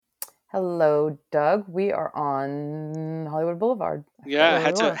Hello, Doug. We are on Hollywood Boulevard. I forgot Yeah,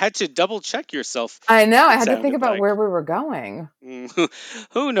 where we were. had to double check yourself. I know. I It had to think sounded about like. where we were going.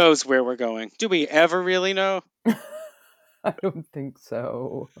 Who knows where we're going? Do we ever really know? I don't think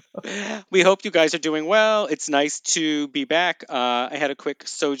so. We hope you guys are doing well. It's nice to be back. I had a quick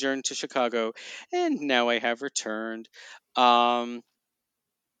sojourn to Chicago, and now I have returned. Um,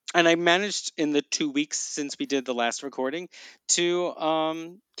 and I managed in the 2 weeks since we did the last recording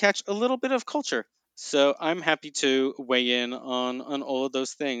to catch a little bit of culture. So I'm happy to weigh in on all of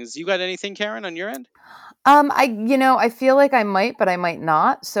those things. You got anything, Karen, on your end? I feel like I might, but I might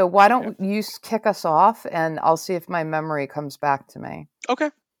not. So why Okay. don't you kick us off, and I'll see if my memory comes back to me.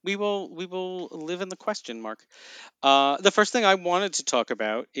 Okay. We will live in the question mark. The first thing I wanted to talk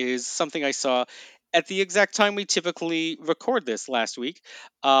about is something I saw at the exact time we typically record this last week,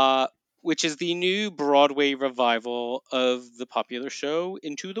 uh, which is the new Broadway revival of the popular show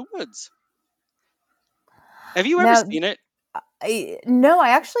Into the Woods. Have you ever Now, seen it? no, I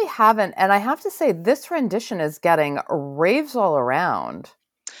actually haven't, and I have to say this rendition is getting raves all around.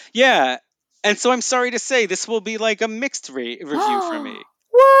 Yeah. And so I'm sorry to say this will be like a mixed review for me.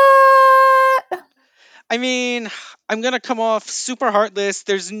 What? I mean, I'm gonna come off super heartless.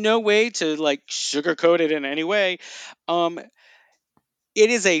 There's no way to like sugarcoat it in any way. Um, it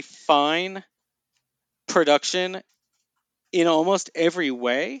is a fine production in almost every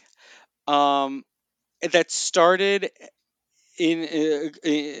way. Um, that started in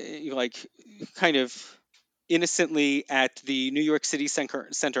like kind of innocently at the New York City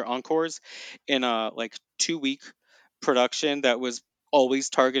Center Encores in a like 2 week production that was always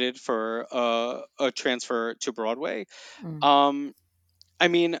targeted for a transfer to Broadway. Mm. Um, I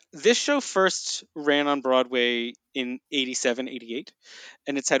mean, this show first ran on Broadway in 87, 88,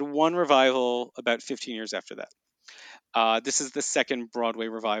 and it's had one revival about 15 years after that. This is the second Broadway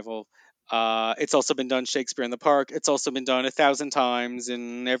revival. It's also been done Shakespeare in the Park. It's also been done 1,000 times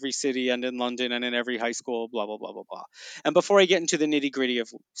in every city and in London and in every high school, blah, blah, blah, blah, blah. And before I get into the nitty gritty of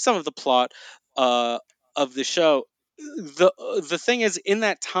some of the plot uh, of the show, the thing is, in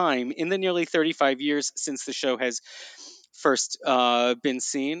that time, in the nearly 35 years since the show has first been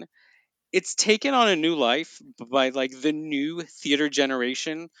seen, it's taken on a new life by like the new theater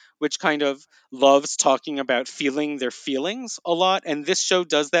generation, which kind of loves talking about feeling their feelings a lot, and this show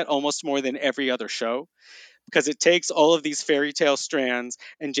does that almost more than every other show because it takes all of these fairy tale strands,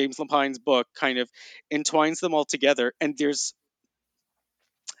 and James Lapine's book kind of entwines them all together. And there's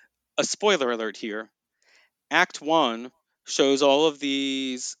a spoiler alert here. Act 1 shows all of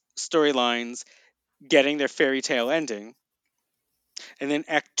these storylines getting their fairy tale ending, and then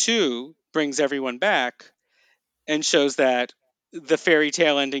Act 2 brings everyone back and shows that the fairy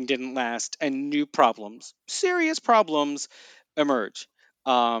tale ending didn't last and new problems, serious problems, emerge,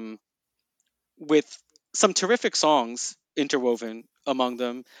 um, with some terrific songs interwoven among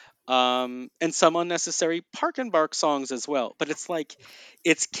them, and some unnecessary park and bark songs as well. But it's like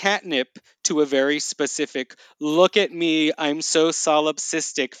it's catnip to a very specific look at me, I'm so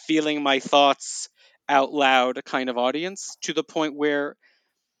solipsistic, feeling my thoughts out loud kind of audience, to the point where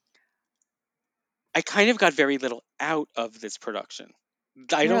I kind of got very little out of this production.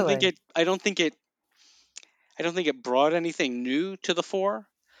 I don't think Really? it. I don't think it. I don't think it brought anything new to the fore.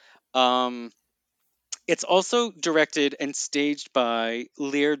 Um, it's also directed and staged by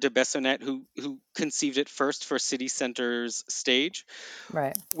Lear de Bessonnet, who conceived it first for City Center's stage,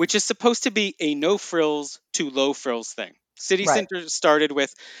 Right. which is supposed to be a no frills to low frills thing. City Right. Center started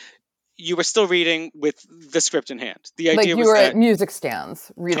with you were still reading with the script in hand. The Like idea you was were at that music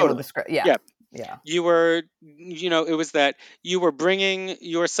stands reading with the totally, script. Yeah. yeah, Yeah. you were, it was that you were bringing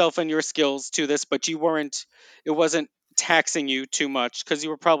yourself and your skills to this, but you weren't, it wasn't taxing you too much because you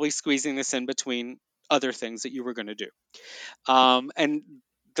were probably squeezing this in between other things that you were going to do. And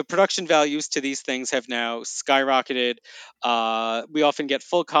the production values to these things have now skyrocketed. We often get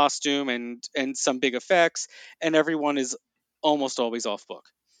full costume and some big effects, and everyone is almost always off book.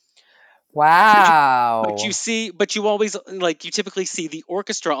 But you, Wow. but you always like you typically see the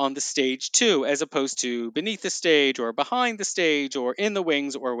orchestra on the stage too, as opposed to beneath the stage or behind the stage or in the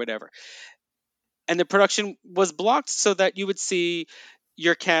wings or whatever. And the production was blocked so that you would see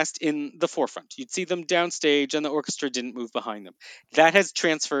your cast in the forefront. You'd see them downstage and the orchestra didn't move behind them. That has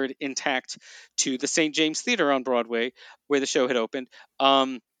transferred intact to the St. James Theater on Broadway, where the show had opened.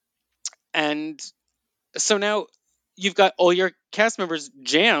 And so now you've got all your cast members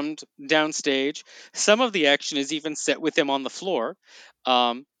jammed downstage. Some of the action is even set with them on the floor.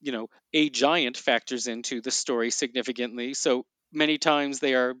 A giant factors into the story significantly. So many times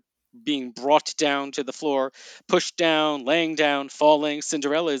they are being brought down to the floor, pushed down, laying down, falling.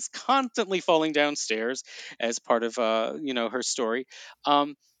 Cinderella is constantly falling downstairs as part of her story.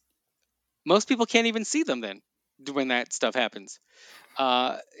 Um, Most people can't even see them then when that stuff happens.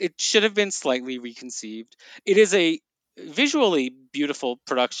 It should have been slightly reconceived. It is a visually beautiful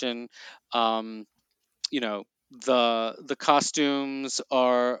production. Um, the costumes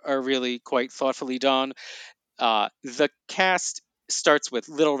are really quite thoughtfully done. The cast starts with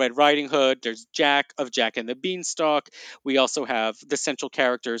Little Red Riding Hood. There's Jack of Jack and the Beanstalk. We also have the central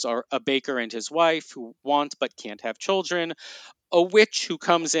characters are a baker and his wife who want but can't have children, a witch who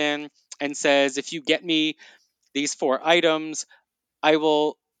comes in and says, "If you get me these four items, I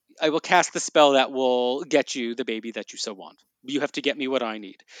will I will cast the spell that will get you the baby that you so want. You have to get me what I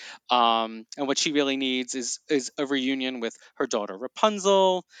need." And what she really needs is a reunion with her daughter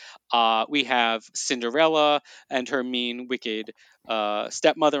Rapunzel. We have Cinderella and her mean, wicked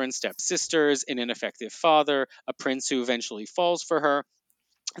stepmother and stepsisters, an ineffective father, a prince who eventually falls for her.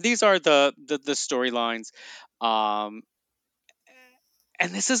 These are the storylines. Um,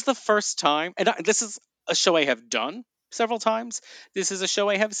 and this is the first time, and this is a show I have done several times. This is a show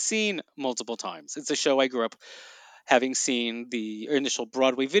I have seen multiple times. It's a show I grew up having seen the initial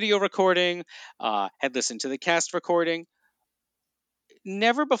Broadway video recording, had listened to the cast recording.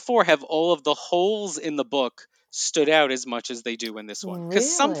 Never before have all of the holes in the book stood out as much as they do in this one,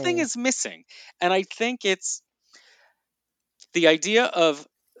 because something Really? is missing. And I think it's the idea of,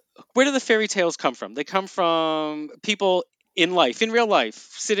 where do the fairy tales come from? They come from people in life, in real life,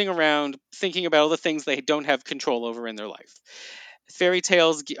 sitting around thinking about all the things they don't have control over in their life. Fairy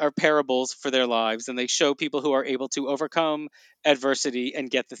tales are parables for their lives, and they show people who are able to overcome adversity and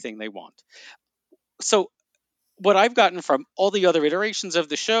get the thing they want. So, what I've gotten from all the other iterations of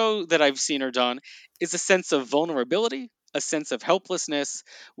the show that I've seen or done is a sense of vulnerability, a sense of helplessness,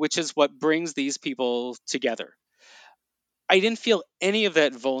 which is what brings these people together. I didn't feel any of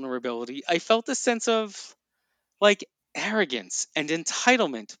that vulnerability. I felt a sense of, like, arrogance and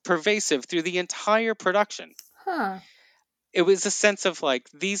entitlement pervasive through the entire production. Huh. It was a sense of, like,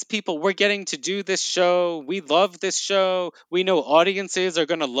 these people, we're getting to do this show. We love this show. We know audiences are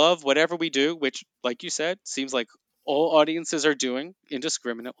going to love whatever we do, which, like you said, seems like all audiences are doing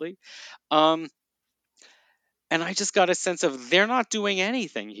indiscriminately. Um, and I just got a sense of they're not doing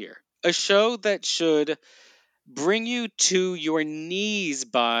anything here. A show that should bring you to your knees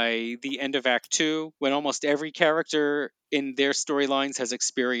by the end of Act Two, when almost every character in their storylines has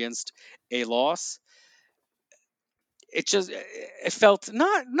experienced a loss. It felt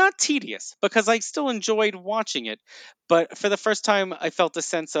not tedious, because I still enjoyed watching it, but for the first time I felt a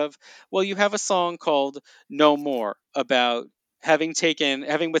sense of, well, you have a song called No More about having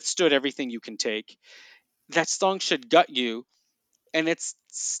withstood everything you can take. That song should gut you, and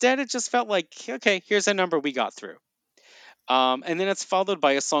instead it just felt like, okay, here's a number we got through. And then it's followed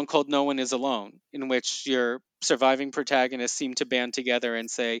by a song called No One Is Alone, in which your surviving protagonists seem to band together and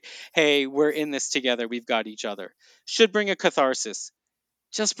say, hey, we're in this together, we've got each other. Should bring a catharsis.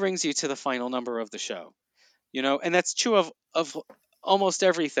 Just brings you to the final number of the show. And that's true of almost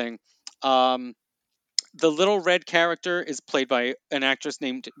everything. Um, the little red character is played by an actress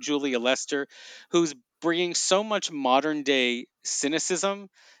named Julia Lester, who's bringing so much modern day cynicism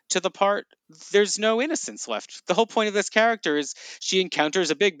to the part. There's no innocence left. The whole point of this character is she encounters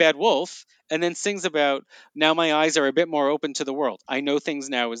a big bad wolf and then sings about, now my eyes are a bit more open to the world. I know things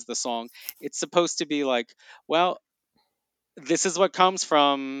now, is the song. It's supposed to be like, well, this is what comes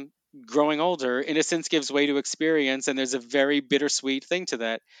from growing older. Innocence gives way to experience, and there's a very bittersweet thing to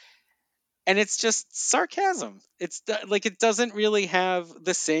that. And it's just sarcasm. Like, it doesn't really have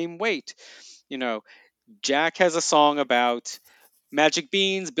the same weight. You know, Jack has a song about magic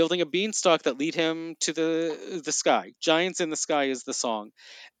beans, building a beanstalk that lead him to the sky. Giants in the Sky is the song.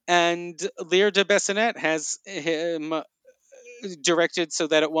 And Lear de Bessonet has him directed so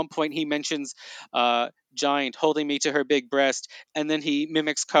that at one point he mentions Giant holding me to her big breast, and then he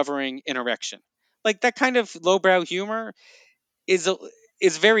mimics covering an erection. Like, that kind of lowbrow humor is a,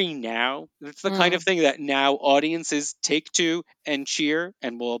 is very now. It's the kind of Mm. thing that now audiences take to and cheer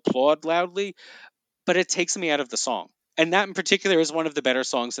and will applaud loudly, but it takes me out of the song. And that in particular is one of the better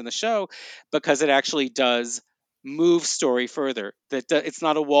songs in the show, because it actually does move story further. It's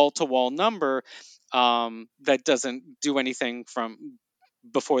not a wall to wall number that doesn't do anything from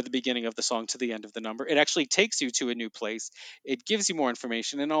before the beginning of the song to the end of the number. It actually takes you to a new place. It gives you more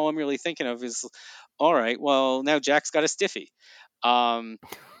information, and all I'm really thinking of is, all right, well, now Jack's got a stiffy. Um,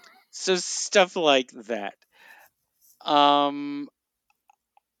 so stuff like that. Um,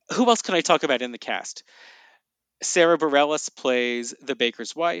 who else can I talk about in the cast? Sarah Bareilles plays the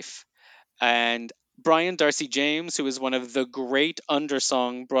baker's wife. And Brian Darcy James, who is one of the great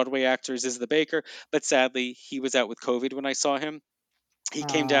undersung Broadway actors, is the baker, but sadly he was out with COVID when I saw him. He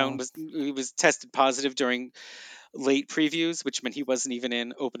came down, Oh, he was tested positive during late previews, which meant he wasn't even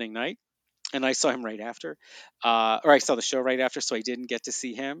in opening night. And I saw him right after, or I saw the show right after, so I didn't get to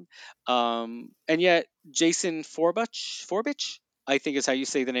see him. And yet, Jason Forbich, I think is how you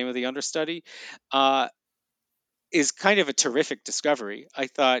say the name of the understudy, uh, is kind of a terrific discovery. I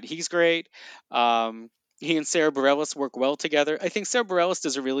thought he's great. Um, he and Sarah Bareilles work well together. I think Sarah Bareilles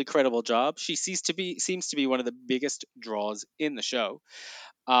does a really credible job. She seems to be one of the biggest draws in the show.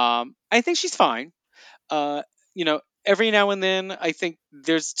 I think she's fine. Uh, every now and then I think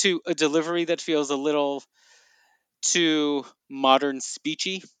there's a delivery that feels a little too modern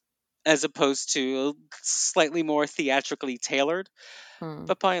speechy as opposed to slightly more theatrically tailored. hmm.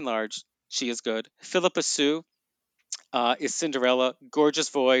 But by and large, she is good. Philippa Sue is Cinderella. Gorgeous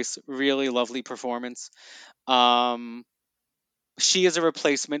voice, really lovely performance. Um, she is a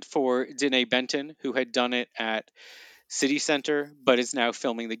replacement for Danae Benton, who had done it at City Center, but is now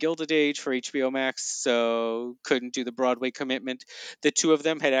filming The Gilded Age for HBO Max, so couldn't do the Broadway commitment. The two of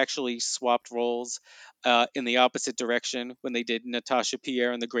them had actually swapped roles in the opposite direction when they did Natasha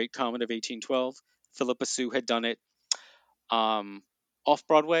Pierre and The Great Comet of 1812. Philippa Sue had done it um, off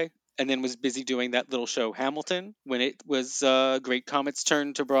Broadway and then was busy doing that little show Hamilton when it was Great Comet's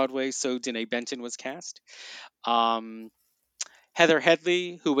turn to Broadway, so Danae Benton was cast. Um, Heather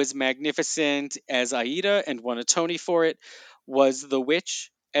Headley, who was magnificent as Aida and won a Tony for it, was the witch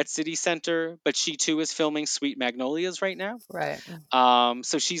at City Center, but she too is filming Sweet Magnolias right now. Right.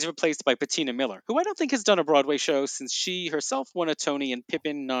 So she's replaced by Patina Miller, who I don't think has done a Broadway show since she herself won a Tony in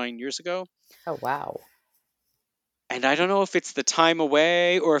Pippin 9 years ago. Oh, wow. And I don't know if it's the time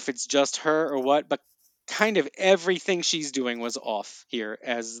away or if it's just her or what, but kind of everything she's doing was off here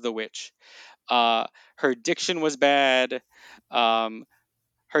as the witch. Uh, Her diction was bad. Um,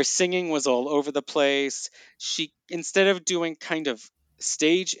 Her singing was all over the place. She, instead of doing kind of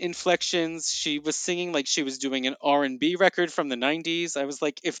stage inflections, she was singing like she was doing an R&B record from the 90s. I was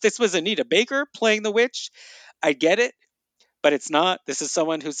like, if this was Anita Baker playing the witch, I get it, but it's not. This is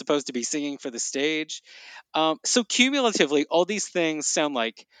someone who's supposed to be singing for the stage. So cumulatively, all these things sound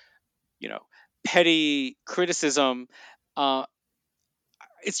like, you know, petty criticism. Uh,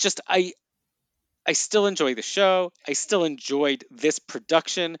 it's just I still enjoy the show. I still enjoyed this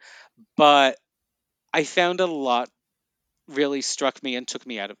production, but I found a lot really struck me and took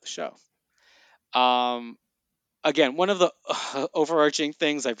me out of the show. Um, Again, one of the overarching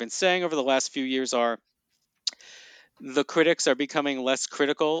things I've been saying over the last few years are the critics are becoming less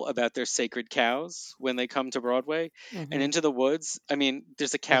critical about their sacred cows when they come to Broadway. And Hmm. Into the Woods, I mean,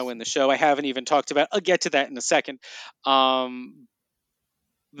 there's a cow in the show I haven't even talked about. I'll get to that in a second. Um,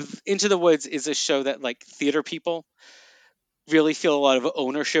 Into the Woods is a show that like theater people really feel a lot of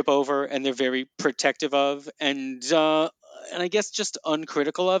ownership over and they're very protective of and I guess just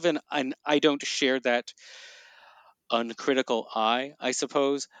uncritical of, and I don't share that uncritical eye, I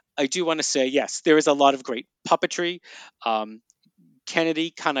suppose. I do want to say yes, there is a lot of great puppetry. um,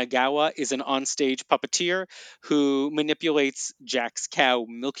 Kennedy Kanagawa is an onstage puppeteer who manipulates Jack's cow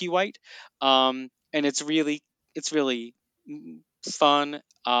Milky White, and it's really fun.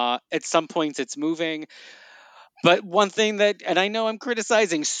 At some points, it's moving. But one thing that, and I know I'm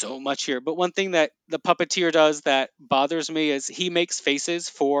criticizing so much here, but one thing that the puppeteer does that bothers me is he makes faces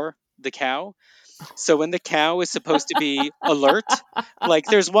for the cow. So when the cow is supposed to be alert, like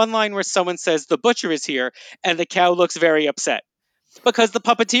there's one line where someone says, "The butcher is here," and the cow looks very upset because the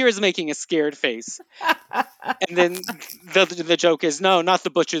puppeteer is making a scared face. And then the joke is, no, not the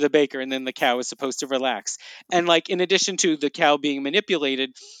butcher, the baker. And then the cow is supposed to relax. And like, in addition to the cow being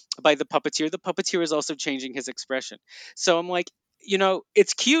manipulated by the puppeteer is also changing his expression. So I'm like,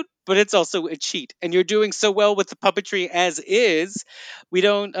 it's cute, but it's also a cheat. And you're doing so well with the puppetry as is, we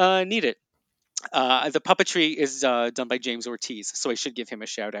don't need it. The puppetry is done by James Ortiz, so I should give him a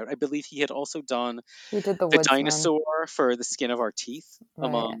shout out. I believe he had also done He did The the Woodsman, dinosaur for the skin of our teeth, right?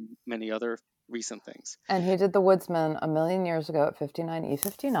 among many other recent things. And he did The Woodsman a million years ago at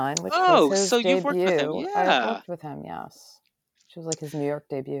 59E59, which was Oh, his so you've worked with him. debut. I've Yeah. worked with him, yes. Which was like his New York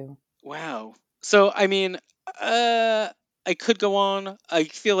debut. Wow. So, I mean, uh, I could go on. I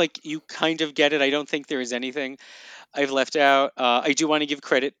feel like you kind of get it. I don't think there is anything I've left out. I do want to give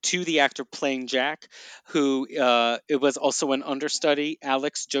credit to the actor playing Jack, who it was also an understudy,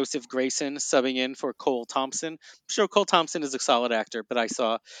 Alex Joseph Grayson, subbing in for Cole Thompson. I'm sure Cole Thompson is a solid actor, but I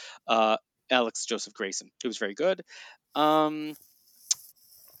saw uh, Alex Joseph Grayson, who was very good. Um,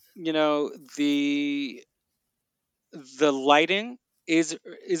 you know, the lighting. is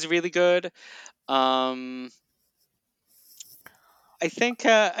is really good. Um, I think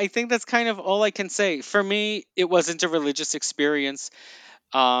that's kind of all I can say. For me, it wasn't a religious experience.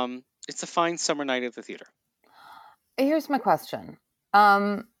 It's a fine summer night at the theater. Here's my question.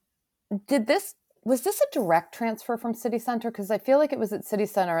 Um, did this was this a direct transfer from City Center? Because I feel like it was at City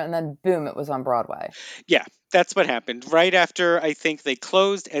Center and then boom, it was on Broadway. Yeah, that's what happened. Right after I think they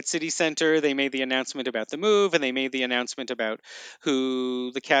closed at City Center, they made the announcement about the move and they made the announcement about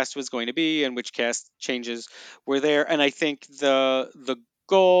who the cast was going to be and which cast changes were there. And I think the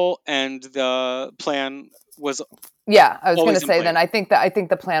goal and the plan was Yeah, I was going to always in say then place. I think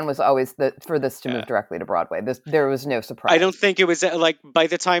the plan was always for this to Yeah. move directly to Broadway. There was no I surprise. don't think it was like by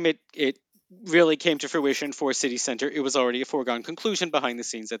the time it really came to fruition for City Center, it was already a foregone conclusion behind the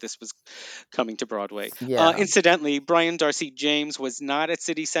scenes that this was coming to Broadway. Yeah. Incidentally, Brian Darcy James was not at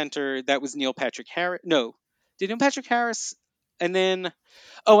City Center. That was Neil Patrick Harris. No, did Neil Patrick Harris? And then,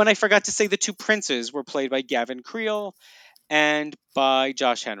 oh, and I forgot to say the two princes were played by Gavin Creel and by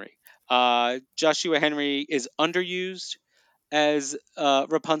Josh Henry. Joshua Henry is underused as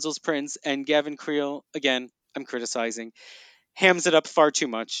Rapunzel's prince, and Gavin Creel, again, I'm criticizing, hams it up far too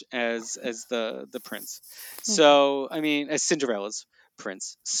much as the prince. So I mean, as Cinderella's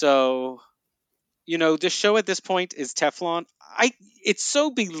prince. So the show at this point is Teflon. I It's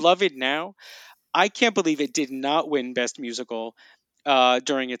so beloved now. I can't believe it did not win Best Musical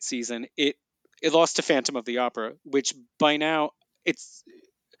during its season. It lost to Phantom of the Opera, which by now it's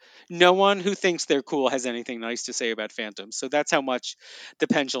no one who thinks they're cool has anything nice to say about Phantom. So that's how much the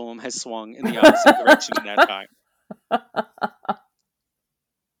pendulum has swung in the opposite direction in that time.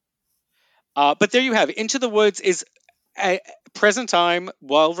 But there you have it. Into the Woods is at present time,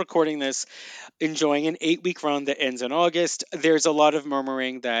 while recording this, enjoying an 8-week run that ends in August. There's a lot of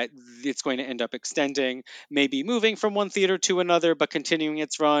murmuring that it's going to end up extending, maybe moving from one theater to another, but continuing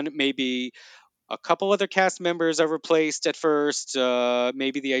its run. Maybe a couple other cast members are replaced at first.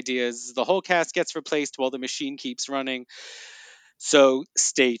 Maybe the idea is the whole cast gets replaced while the machine keeps running. So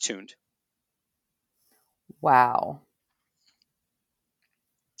stay tuned. Wow.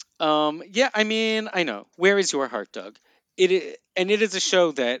 Yeah, I mean, I know. Where is your heart, Doug? And it is a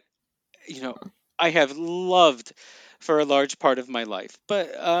show that you know I have loved for a large part of my life.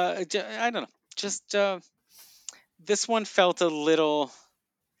 But I don't know. Just this one felt a little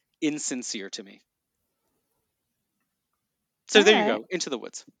insincere to me. So All there you right. go, Into the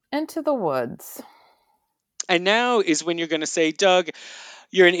Woods. Into the Woods. And now is when you're going to say, Doug,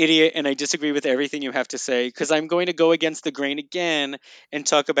 you're an idiot and I disagree with everything you have to say because I'm going to go against the grain again and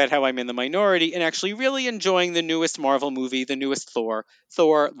talk about how I'm in the minority and actually really enjoying the newest Marvel movie, the newest Thor,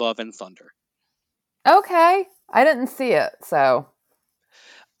 Thor Love and Thunder. Okay. I didn't see it, so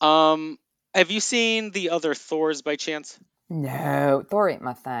Um, have you seen the other Thors by chance? no, Thor ain't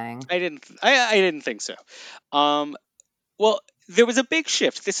my thing. I didn't think so. Um, well, there was a big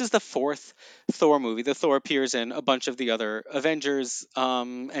shift. This is the fourth Thor movie. The Thor appears in a bunch of the other Avengers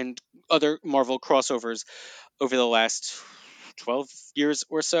and other Marvel crossovers over the last 12 years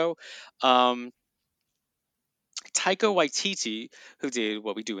or so. Um, Taika Waititi, who did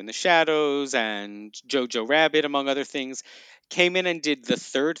What We Do in the Shadows and Jojo Rabbit, among other things, came in and did the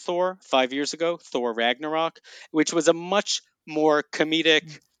third Thor 5 years ago, Thor Ragnarok, which was a much more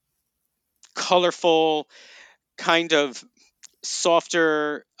comedic, colorful, kind of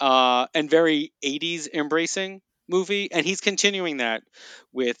softer and very 80s embracing movie. And he's continuing that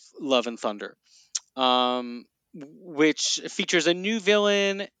with Love and Thunder, which features a new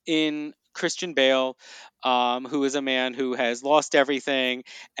villain in Christian Bale, who is a man who has lost everything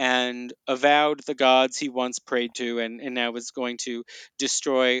and avowed the gods he once prayed to, and now is going to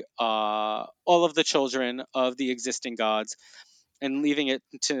destroy all of the children of the existing gods and leaving it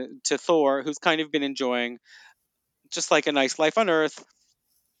to Thor, who's kind of been enjoying just like a nice life on Earth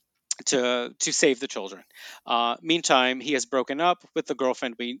to save the children. Meantime, he has broken up with the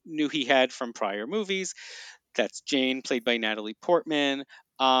girlfriend we knew he had from prior movies. That's Jane, played by Natalie Portman.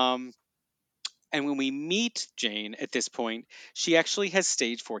 Um, and when we meet Jane at this point, she actually has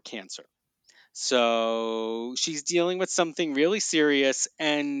stage 4 cancer. So she's dealing with something really serious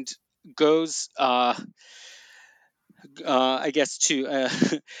and goes, I guess, to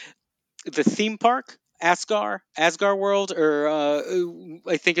the theme park, Asgar World, or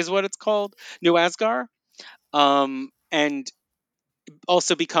I think is what it's called, New Asgard, and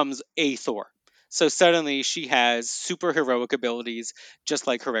also becomes a Thor. So suddenly she has super heroic abilities, just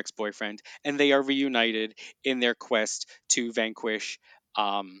like her ex boyfriend, and they are reunited in their quest to vanquish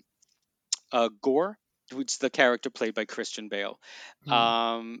um, Gore. which is the character played by Christian Bale.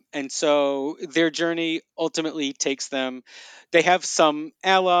 Hmm. And so their journey ultimately takes them. They have some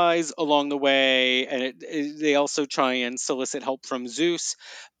allies along the way, and they also try and solicit help from Zeus,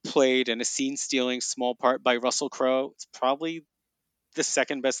 played in a scene-stealing small part by Russell Crowe. It's probably the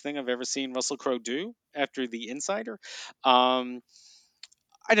second best thing I've ever seen Russell Crowe do after The Insider. Um,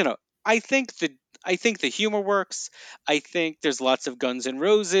 I don't know. I think the I think the humor works. I think there's lots of Guns N'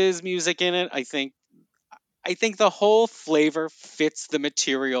 Roses music in it. I think the whole flavor fits the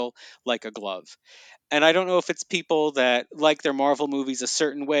material like a glove. And I don't know if it's people that like their Marvel movies a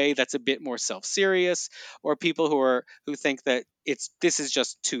certain way that's a bit more self-serious, or people who think that it's this is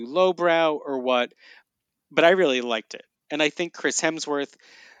just too lowbrow or what, but I really liked it. And I think Chris Hemsworth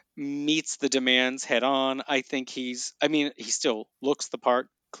meets the demands head on. I mean, he still looks the part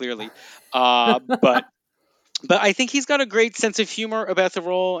clearly. But I think he's got a great sense of humor about the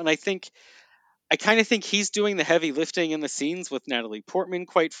role, and I kind of think he's doing the heavy lifting in the scenes with Natalie Portman.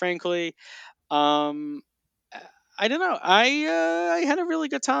 Quite frankly, um, I don't know. I had a really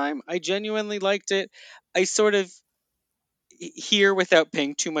good time. I genuinely liked it. I sort of hear without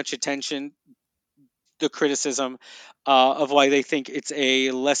paying too much attention the criticism of why they think it's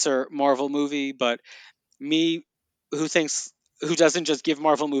a lesser Marvel movie, but me who thinks who doesn't just give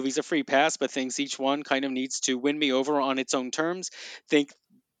Marvel movies a free pass, but thinks each one kind of needs to win me over on its own terms, think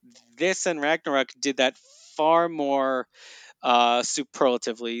this and Ragnarok did that far more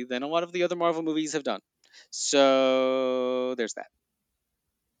superlatively than a lot of the other Marvel movies have done. So there's that.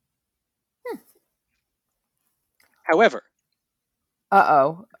 However,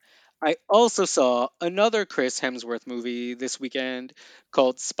 Uh-oh. I also saw another Chris Hemsworth movie this weekend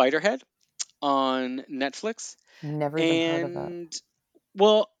called Spiderhead on Netflix. Never even heard of it. And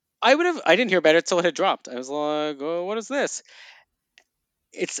well, I didn't hear about it till it had dropped. I was like, oh, what is this?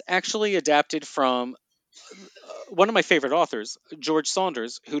 It's actually adapted from one of my favorite authors, George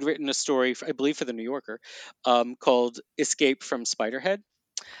Saunders, who'd written a story, I believe, for the New Yorker, called "Escape from Spiderhead,"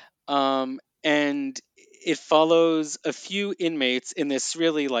 and it follows a few inmates in this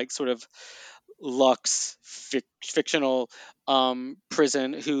really like sort of luxe fictional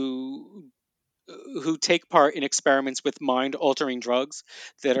prison who take part in experiments with mind altering drugs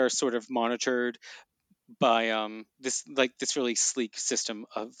that are sort of monitored by this really sleek system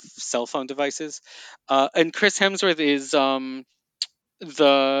of cell phone devices. And Chris Hemsworth is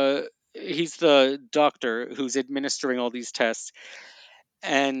the he's the doctor who's administering all these tests,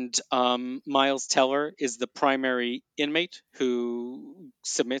 and Miles Teller is the primary inmate who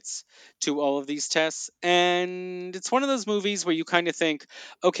submits to all of these tests. And it's one of those movies where you kind of think,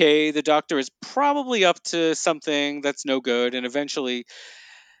 okay, the doctor is probably up to something that's no good, and eventually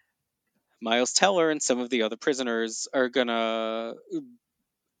Miles Teller and some of the other prisoners are gonna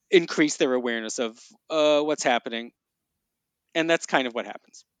increase their awareness of what's happening, and that's kind of what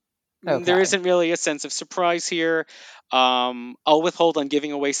happens. There Okay. isn't really a sense of surprise here. I'll withhold on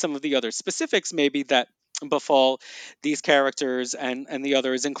giving away some of the other specifics, maybe that befall these characters and the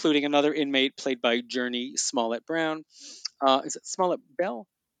others, including another inmate played by Journey Smollett Brown. Is it Smollett Bell?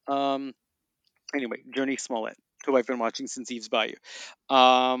 Um, anyway, Journey Smollett, who I've been watching since Eve's Bayou.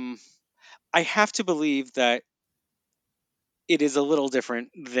 Um, I have to believe that it is a little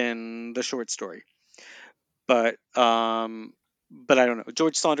different than the short story, but I don't know.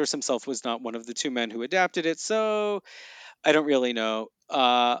 George Saunders himself was not one of the two men who adapted it, so I don't really know.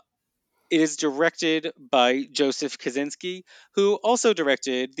 It is directed by Joseph Kaczynski, who also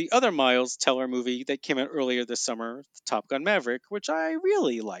directed the other Miles Teller movie that came out earlier this summer, Top Gun Maverick, which I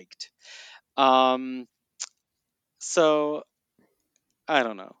really liked. Um, so I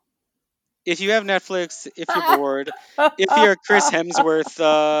don't know. If you have Netflix, if you're bored, if you're a Chris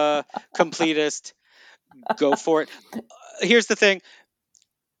Hemsworth completist, go for it. Here's the thing: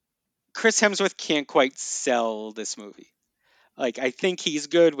 Chris Hemsworth can't quite sell this movie. Like, I think he's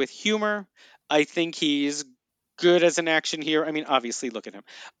good with humor. I think he's good as an action hero. I mean, obviously, look at him.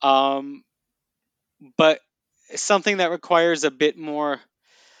 Um, but something that requires a bit more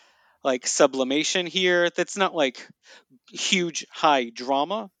like sublimation here. That's not like huge high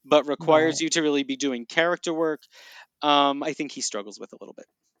drama, but requires Right. you to really be doing character work. I think he struggles with a little bit.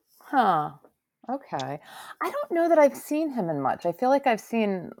 Huh. Okay. I don't know that I've seen him in much. I feel like I've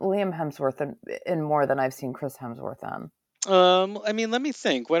seen Liam Hemsworth in more than I've seen Chris Hemsworth in. I mean, let me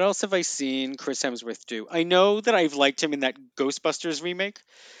think. What else have I seen Chris Hemsworth do? I know that I've liked him in that Ghostbusters remake,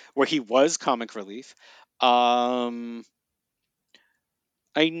 where he was comic relief. Um,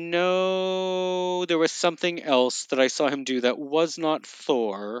 I know there was something else that I saw him do that was not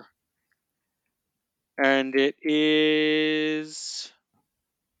Thor, and it is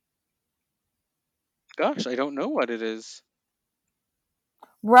gosh, I don't know what it is.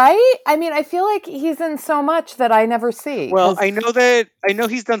 Right? I mean, I feel like he's in so much that I never see. Well, 'Cause I know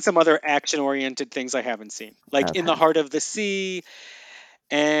he's done some other action-oriented things I haven't seen, like In okay. the Heart of the Sea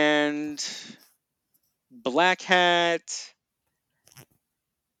and Black Hat.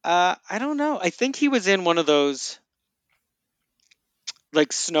 I don't know. I think he was in one of those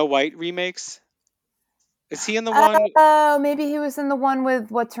like Snow White remakes. Is he in the one? Oh, maybe he was in the one with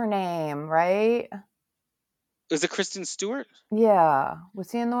what's her name, right? Is it Kristen Stewart? Yeah.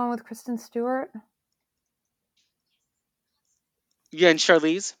 Was he in the one with Kristen Stewart? Yeah, and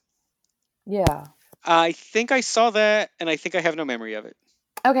Charlize. Yeah. I think I saw that, and I think I have no memory of it.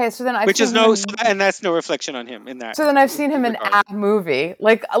 Okay, so then I've Which is seen him no, in and that's no reflection on him in that so then I've seen him in regard. a movie.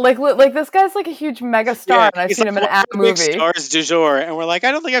 Like this guy's like a huge mega star, Yeah, and I've he's seen like him in one a of the big movie. stars du jour, and we're like,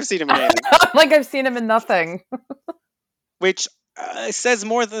 I don't think I've seen him in anything. Like I've seen him in nothing. Which says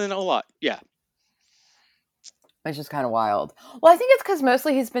more than a lot. Yeah. Which is kind of wild. Well, I think it's because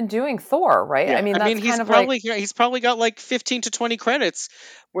mostly he's been doing Thor, right? I Yeah. mean, I mean, that's kind of like he's probably got like 15 to 20 credits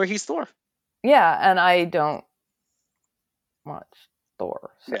where he's Thor. yeah, and I don't watch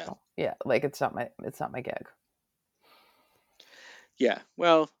Thor, Yeah. so yeah, like it's not my gig. Yeah.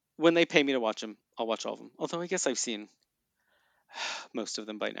 Well, when they pay me to watch them, I'll watch all of them. Although I guess I've seen most of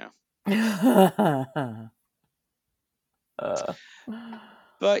them by now. uh,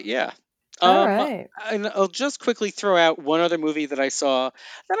 But yeah. all right. And I'll just quickly throw out one other movie that I saw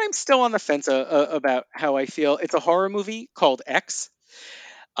that I'm still on the fence about how I feel. It's a horror movie called X.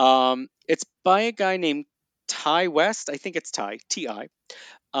 It's by a guy named Ty West. I think it's Ty, T-I.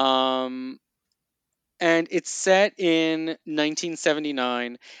 Um, and it's set in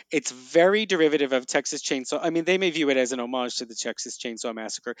 1979. It's very derivative of Texas Chainsaw. I mean, they may view it as an homage to the Texas Chainsaw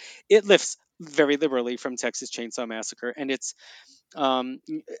Massacre. It lifts very liberally from Texas Chainsaw Massacre, and it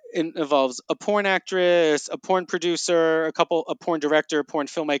involves a porn actress, a porn producer, a porn director, a porn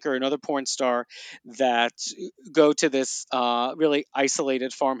filmmaker, another porn star that go to this really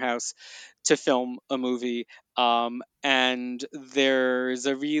isolated farmhouse to film a movie. And there's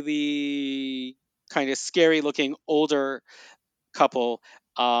a really kind of scary looking older couple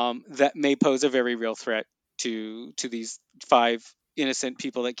that may pose a very real threat to these five innocent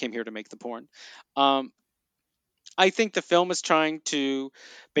people that came here to make the porn. Um, I think the film is trying to,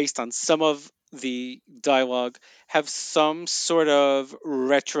 based on some of the dialogue, have some sort of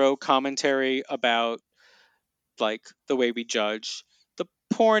retro commentary about like the way we judge the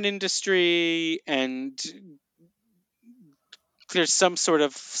porn industry, and there's some sort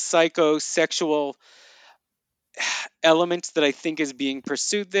of psychosexual element that I think is being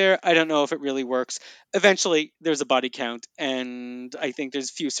pursued there. I don't know if it really works. Eventually, there's a body count, and I think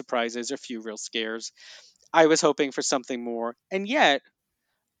there's few surprises or few real scares. I was hoping for something more, and yet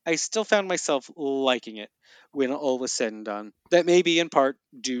I still found myself liking it when all was said and done. That may be in part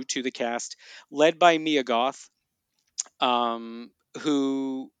due to the cast, led by Mia Goth,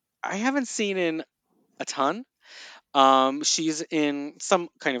 who I haven't seen in a ton. She's in some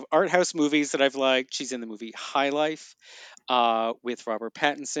kind of art house movies that I've liked. She's in the movie High Life with Robert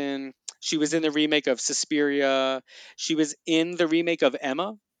Pattinson. She was in the remake of Suspiria. She was in the remake of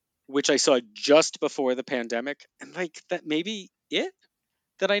Emma, which I saw just before the pandemic, and like that maybe it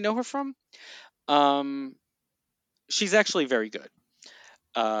that I know her from. Um, she's actually very good.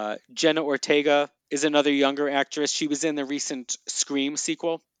 Jenna Ortega is another younger actress. She was in the recent Scream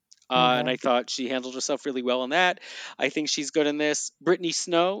sequel, and Okay. I thought she handled herself really well in that. I think she's good in this. Brittany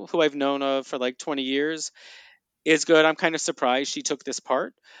Snow, who I've known of for like 20 years, is good. I'm kind of surprised she took this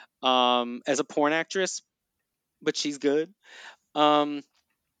part as a porn actress, but she's good. Um,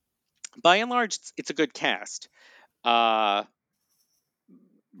 by and large, it's a good cast. Uh,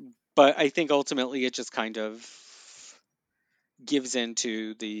 but I think ultimately it just kind of gives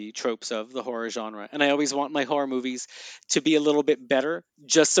into the tropes of the horror genre. And I always want my horror movies to be a little bit better,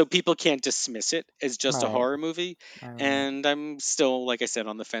 just so people can't dismiss it as just a Right. horror movie. Right. And I'm still, like I said,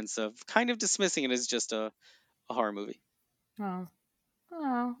 on the fence of kind of dismissing it as just a horror movie. Oh.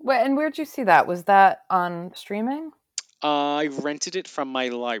 Oh. Wait, and where'd you see that? Was that on streaming? I rented it from my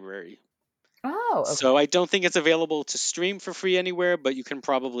library. Oh, So okay. I don't think it's available to stream for free anywhere, but you can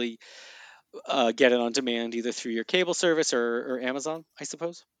probably get it on demand either through your cable service or Amazon, I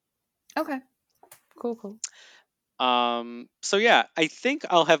suppose. Okay. Cool, cool. So yeah, I think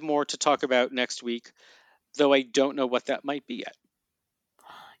I'll have more to talk about next week, though I don't know what that might be yet.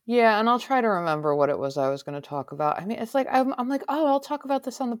 Yeah, and I'll try to remember what it was I was going to talk about. I mean, it's like I'm like, oh, I'll talk about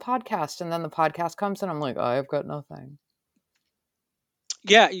this on the podcast, and then the podcast comes, and I'm like, oh, I've got nothing.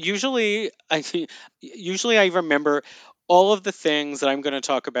 Yeah, usually I remember all of the things that I'm going to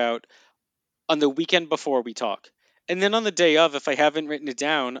talk about on the weekend before we talk. And then on the day of, if I haven't written it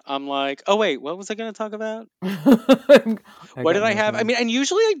down, I'm like, oh wait, what was I going to talk about? I What got did I have? I nothing. mean, and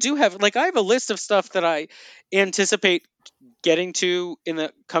usually I do have, like, I have a list of stuff that I anticipate getting to in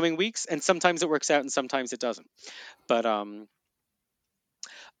the coming weeks, and sometimes it works out and sometimes it doesn't. But I'm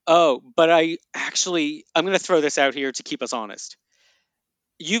going to throw this out here to keep us honest.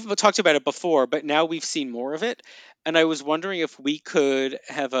 You've talked about it before, but now we've seen more of it, and I was wondering if we could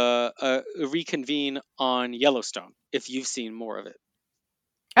have a reconvene on Yellowstone if you've seen more of it,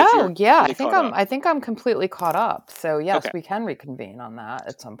 if you're Oh yeah, fully caught up. I think I'm completely caught up. So yes, Okay. we can reconvene on that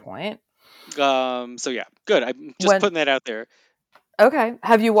at some point. So yeah, good. I'm just When putting that out there Okay,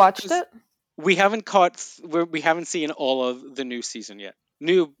 have you watched because it? we haven't caught we haven't seen all of the new season yet.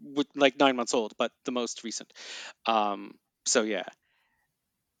 New, like 9 months old, but the most recent. Um, so yeah,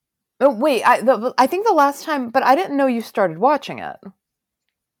 Oh wait, I think the last time, but I didn't know you started watching it.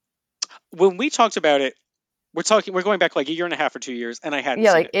 when we talked about it, we're going back like a year and a half or 2 years, and I hadn't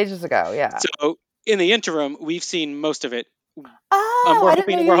Yeah, seen like it. ages ago. Yeah. So in the interim, we've seen most of it. Oh, We're I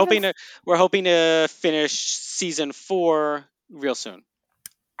didn't know hoping you we're even. hoping to we're hoping to finish season 4 real soon.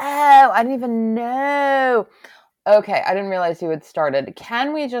 Oh, I didn't even know. Okay, I didn't realize you had started.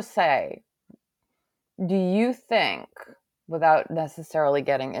 Can we just say, do you think, without necessarily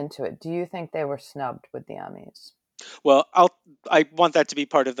getting into it, do you think they were snubbed with the Emmys? Well, I want that to be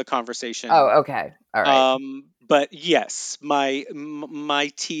part of the conversation. Oh, okay. All right. But yes,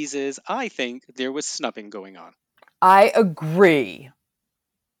 my tease is I think there was snubbing going on. I agree.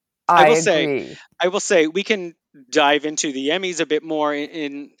 I I will say agree. I will say we can dive into the Emmys a bit more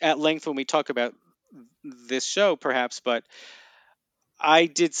in at length when we talk about this show, perhaps. But I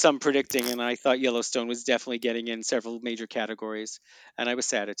did some predicting, and I thought Yellowstone was definitely getting in several major categories, and I was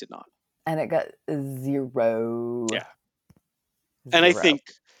sad it did not. And it got zero. Yeah, and Zero.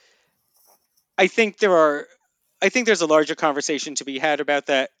 I think there are. I think there's a larger conversation to be had about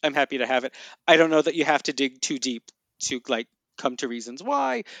that. I'm happy to have it. I don't know that you have to dig too deep to like come to reasons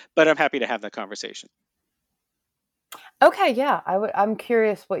why, but I'm happy to have that conversation. Okay, yeah. I'm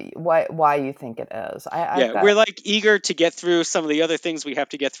curious why you think it is. I've Yeah, we're got like eager to get through some of the other things we have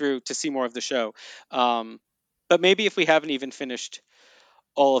to get through to see more of the show. Um, but maybe if we haven't even finished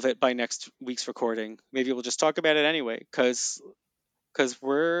all of it by next week's recording, maybe we'll just talk about it anyway, because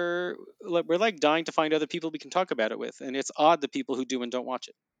we're like dying to find other people we can talk about it with, and it's odd the people who do and don't watch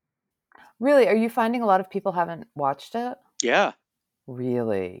it. Really, are you finding a lot of people haven't watched it? Yeah,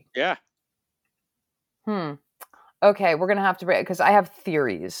 Really? yeah, Hmm. Okay, we're gonna have to break because I have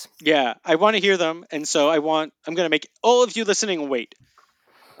theories. yeah. I want to hear them, and so I'm gonna make all of you listening wait.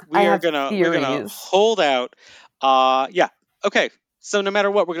 I We are have gonna theories. hold out. Yeah. Okay. So no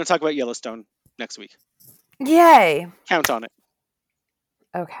matter what, we're gonna talk about Yellowstone next week. Yay. Count on it.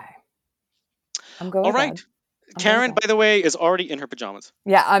 Okay. I'm going All to right. bed. I'm going to Karen, bed. by the way, is already in her pajamas.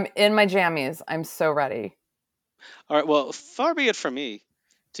 Yeah, I'm in my jammies. I'm so ready. All right. Well, far be it from me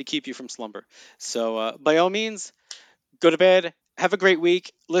to keep you from slumber. So, by all means, go to bed. Have a great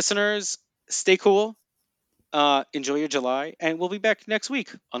week, listeners. Stay cool. Enjoy your July, and we'll be back next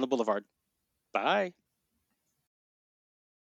week on the Boulevard. Bye.